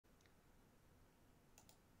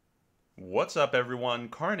What's up everyone,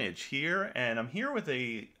 Carnage here, and I'm here with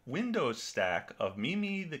a Windows stack of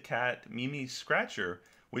Mimi the Cat Mimi Scratcher,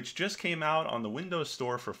 which just came out on the Windows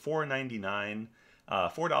Store for $4.99,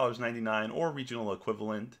 $4.99 or regional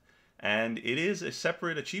equivalent, and it is a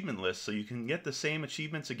separate achievement list, so you can get the same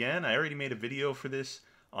achievements again. I already made a video for this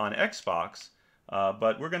on Xbox,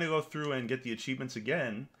 but we're going to go through and get the achievements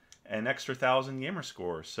again, an extra 1,000 gamer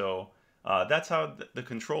score. So that's how the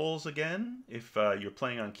controls again, if you're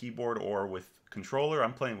playing on keyboard or with controller.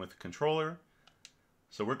 I'm playing with controller.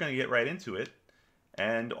 So we're going to get right into it.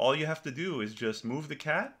 And all you have to do is just move the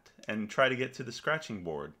cat and try to get to the scratching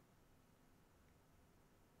board.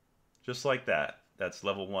 Just like that. That's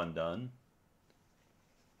level 1 done.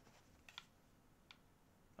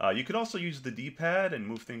 You could also use the D-pad and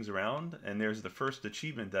move things around. And there's the first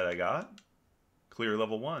achievement that I got. Clear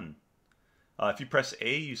level 1. If you press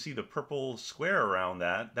A, you see the purple square around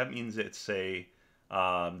that. That means it's the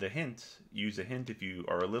hint. Use a hint if you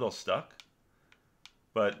are a little stuck.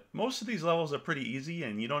 But most of these levels are pretty easy,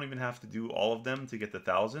 and you don't even have to do all of them to get the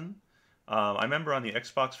 1,000. I remember on the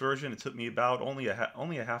Xbox version, it took me about only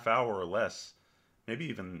a half hour or less, maybe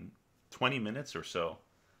even 20 minutes or so.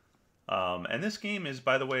 And this game is,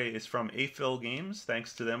 by the way, is from AFIL Games.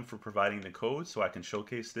 Thanks to them for providing the code so I can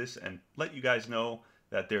showcase this and let you guys know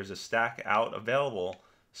that there's a stack out available.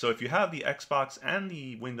 So if you have the Xbox and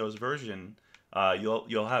the Windows version,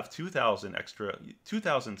 you'll have 2,000 extra,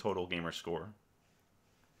 2,000 total gamer score.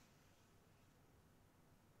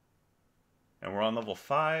 And we're on level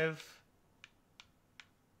 5.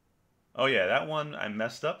 Oh yeah, that one I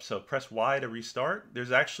messed up, so press Y to restart.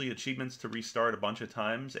 There's actually achievements to restart a bunch of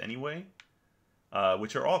times anyway,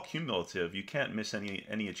 which are all cumulative. You can't miss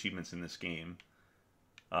any achievements in this game.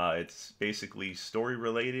 It's basically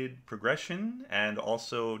story-related progression, and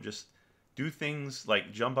also just do things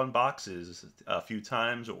like jump on boxes a few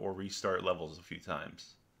times or restart levels a few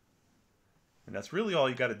times. And that's really all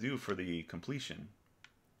you got to do for the completion.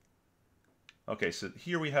 Okay, so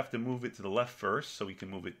here we have to move it to the left first so we can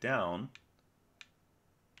move it down.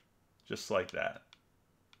 Just like that.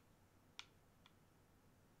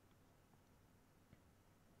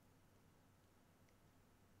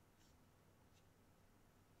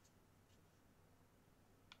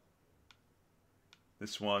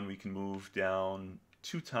 This one we can move down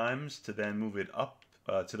 2 times to then move it up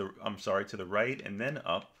to the right and then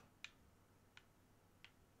up.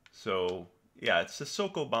 So yeah, it's a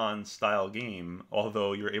Sokoban style game,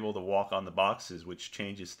 although you're able to walk on the boxes, which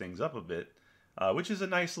changes things up a bit, which is a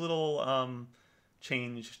nice little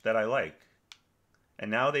change that I like. And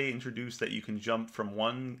now they introduced that you can jump from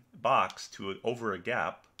one box to over a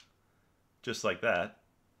gap, just like that.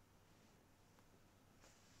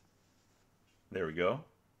 There we go.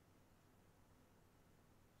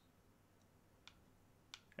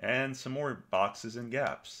 And some more boxes and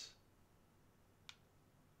gaps.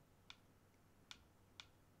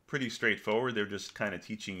 Pretty straightforward. They're just kind of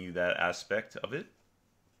teaching you that aspect of it.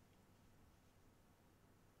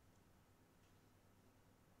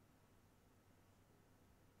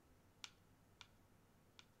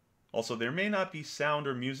 Also, there may not be sound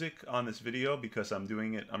or music on this video because I'm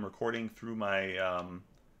recording through my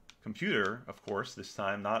computer, of course, this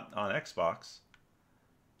time, not on Xbox.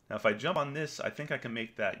 Now if I jump on this, I think I can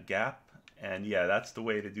make that gap, and yeah, that's the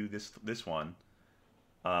way to do this one.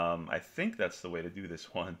 I think that's the way to do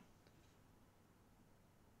this one.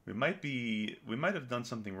 We might have done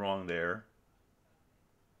something wrong there.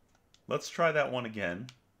 Let's try that one again.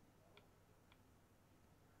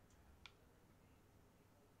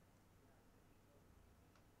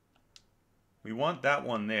 We want that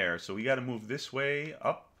one there, so we got to move this way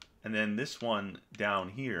up and then this one down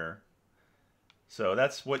here. So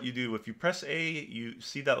that's what you do. If you press A, you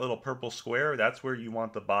see that little purple square. That's where you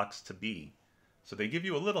want the box to be. So they give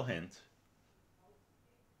you a little hint.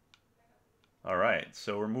 Alright,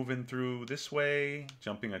 so we're moving through this way,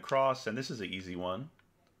 jumping across, and this is an easy one.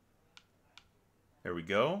 There we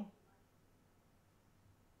go.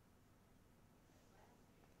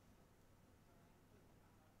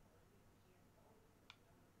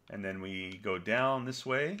 And then we go down this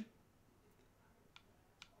way.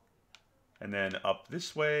 And then up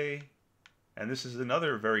this way. And this is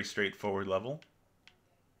another very straightforward level.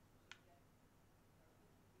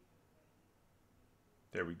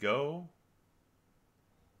 There we go.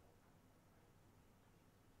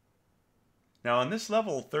 Now on this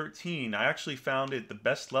level 13, I actually found it the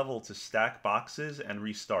best level to stack boxes and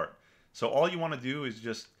restart. So all you want to do is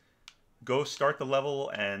just go start the level,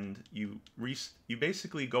 and you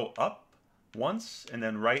basically go up once and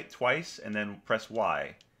then right twice and then press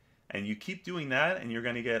Y. And you keep doing that, and you're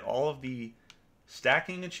going to get all of the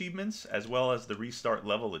stacking achievements as well as the restart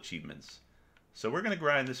level achievements. So we're going to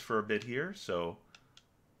grind this for a bit here, so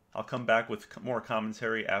I'll come back with more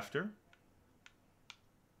commentary after.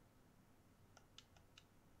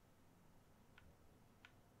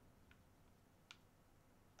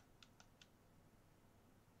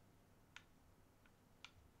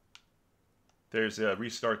 There's a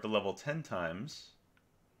restart the level 10 times.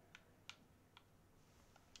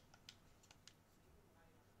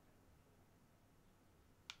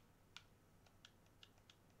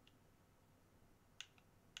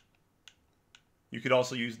 You could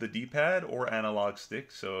also use the D-pad or analog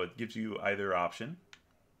stick, so it gives you either option.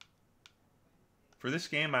 For this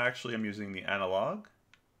game, I actually am using the analog.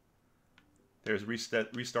 There's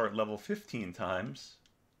restart level 15 times.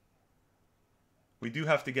 We do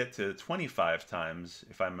have to get to 25 times,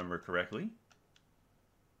 if I remember correctly.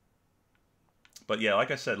 But yeah,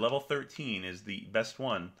 like I said, level 13 is the best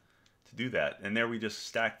one to do that. And there we just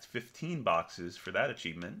stacked 15 boxes for that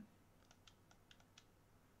achievement.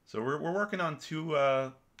 So we're working on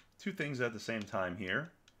two things at the same time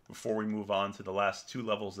here before we move on to the last 2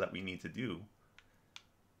 levels that we need to do.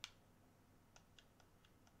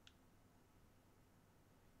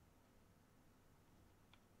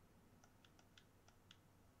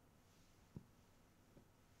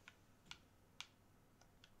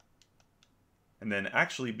 And then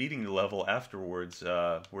actually beating the level afterwards,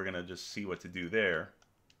 we're going to just see what to do there.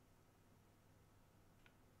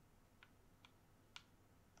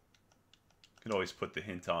 Could always put the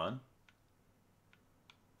hint on.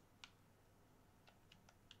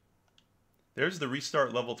 There's the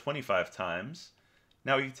restart level 25 times.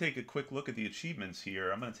 Now you take a quick look at the achievements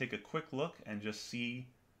here. I'm going to take a quick look and just see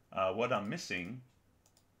what I'm missing.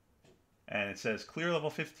 And it says clear level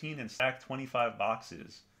 15 and stack 25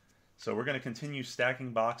 boxes. So we're going to continue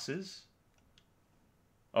stacking boxes.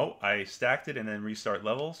 Oh, I stacked it and then restart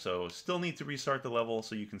level. So still need to restart the level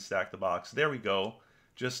so you can stack the box. There we go.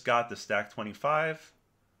 Just got the stack 25.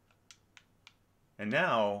 And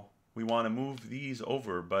now we want to move these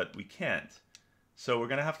over, but we can't. So we're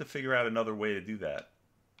going to have to figure out another way to do that.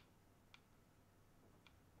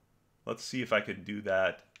 Let's see if I could do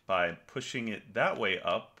that by pushing it that way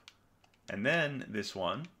up, and then this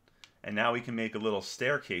one. And now we can make a little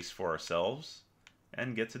staircase for ourselves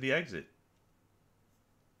and get to the exit.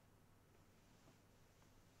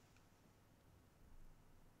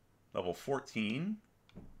 Level 14.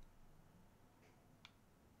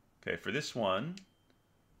 Okay, for this one,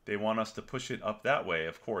 they want us to push it up that way.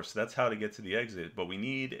 Of course, that's how to get to the exit, but we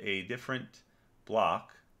need a different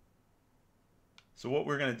block. So what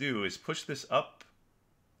we're going to do is push this up,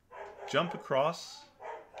 jump across,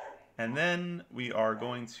 and then we are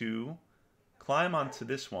going to climb onto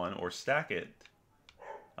this one or stack it.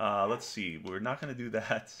 Let's see, we're not going to do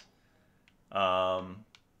that. No,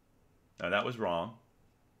 that was wrong.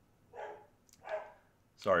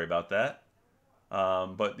 Sorry about that.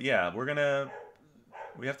 But yeah,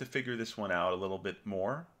 we have to figure this one out a little bit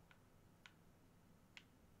more.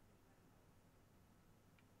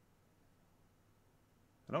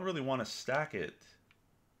 I don't really want to stack it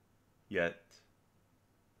yet.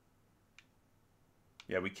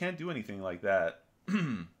 Yeah, we can't do anything like that.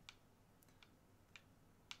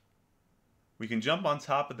 We can jump on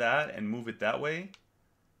top of that and move it that way.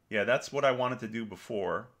 Yeah, that's what I wanted to do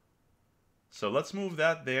before. So let's move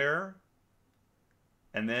that there.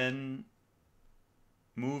 And then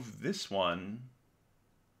move this one.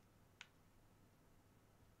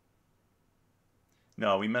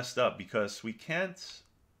 No, we messed up because we can't.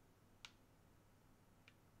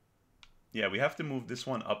 Yeah, we have to move this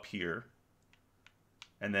one up here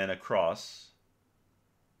and then across.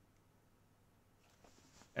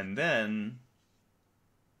 And then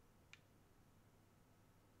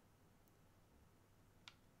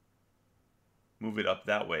move it up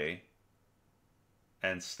that way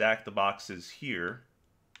and stack the boxes here.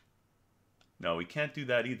 No, we can't do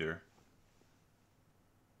that either.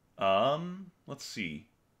 Let's see.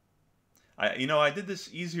 I did this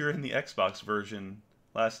easier in the Xbox version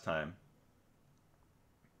last time.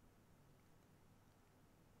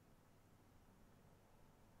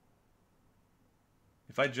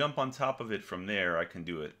 If I jump on top of it from there, I can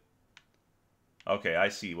do it. Okay, I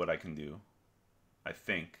see what I can do. I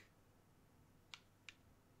think.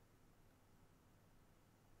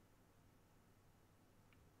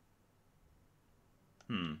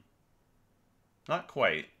 Not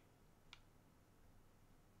quite.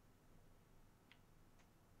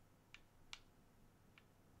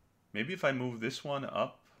 Maybe if I move this one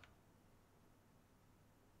up.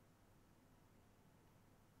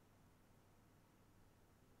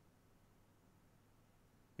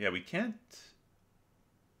 Yeah, we can't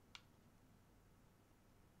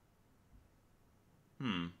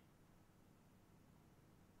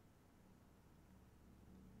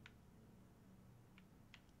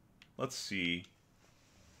Let's see.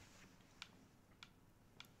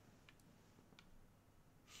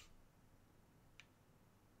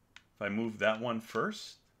 If I move that one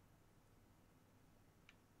first.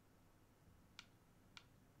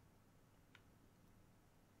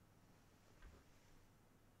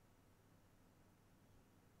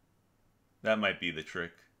 That might be the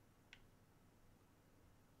trick.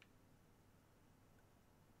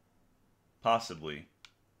 Possibly.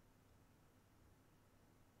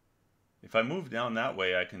 If I move down that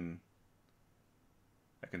way, I can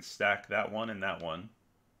stack that one and that one.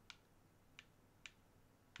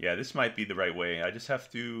 Yeah, this might be the right way. I just have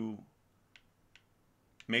to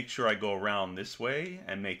make sure I go around this way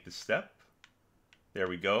and make the step. There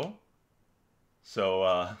we go.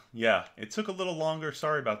 So, yeah, it took a little longer.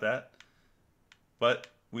 Sorry about that. But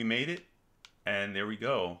we made it, and there we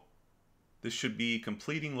go. This should be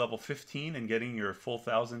completing level 15 and getting your full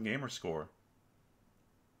 1,000 gamer score.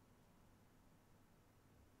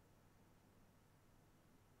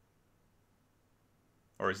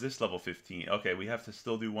 Or is this level 15? Okay, we have to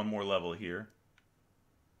still do one more level here.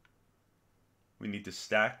 We need to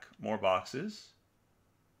stack more boxes.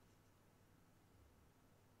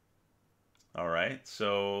 All right,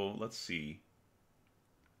 so let's see.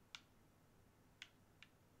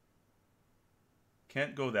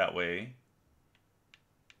 Can't go that way.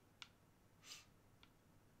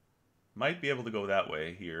 Might be able to go that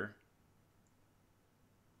way here.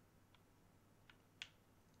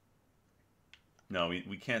 No,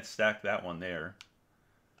 we can't stack that one there.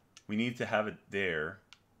 We need to have it there.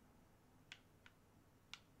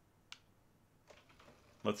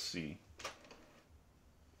 Let's see.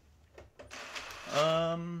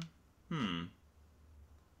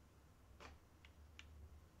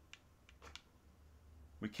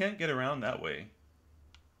 We can't get around that way.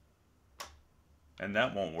 And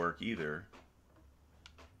that won't work either.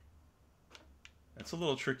 That's a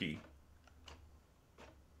little tricky.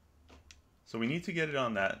 So we need to get it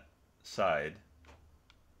on that side.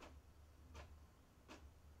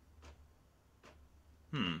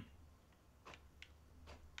 And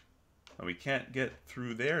we can't get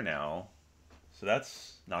through there now. So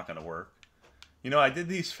that's not going to work. You know, I did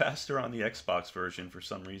these faster on the Xbox version for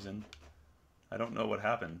some reason. I don't know what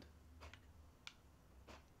happened.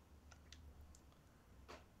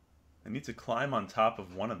 I need to climb on top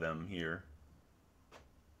of one of them here.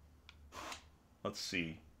 Let's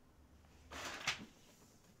see.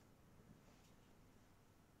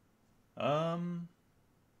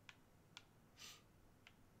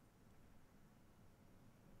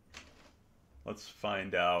 Let's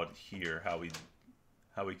find out here how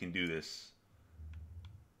we can do this.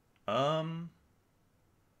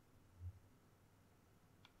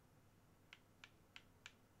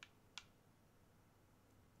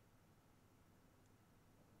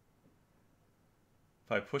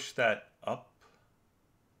 If I push that up,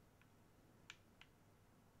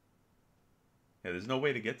 yeah, there's no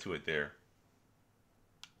way to get to it there.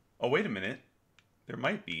 Oh, wait a minute. There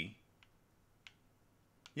might be.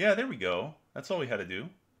 Yeah, there we go. That's all we had to do.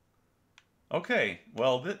 Okay,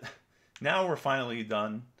 well, now we're finally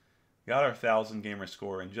done. Got our 1,000 gamer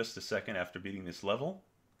score in just a second after beating this level.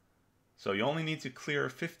 So you only need to clear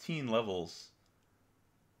 15 levels.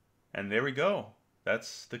 And there we go.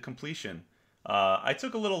 That's the completion. I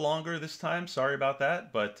took a little longer this time. Sorry about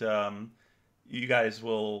that. But you guys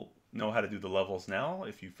will know how to do the levels now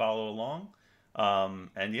if you follow along.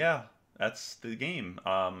 And yeah, that's the game.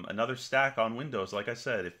 Another stack on Windows. Like I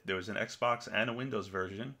said, if there was an Xbox and a Windows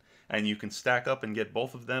version, and you can stack up and get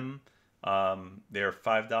both of them, they're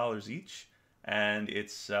 $5 each, and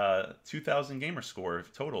it's 2,000 gamer score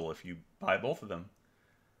total if you buy both of them.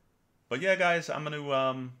 But yeah, guys, I'm going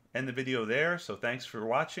to end the video there. So thanks for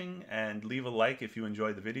watching, and leave a like if you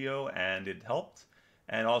enjoyed the video and it helped.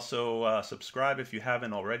 And also subscribe if you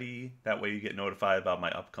haven't already. That way you get notified about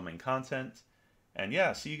my upcoming content. And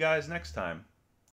yeah, see you guys next time.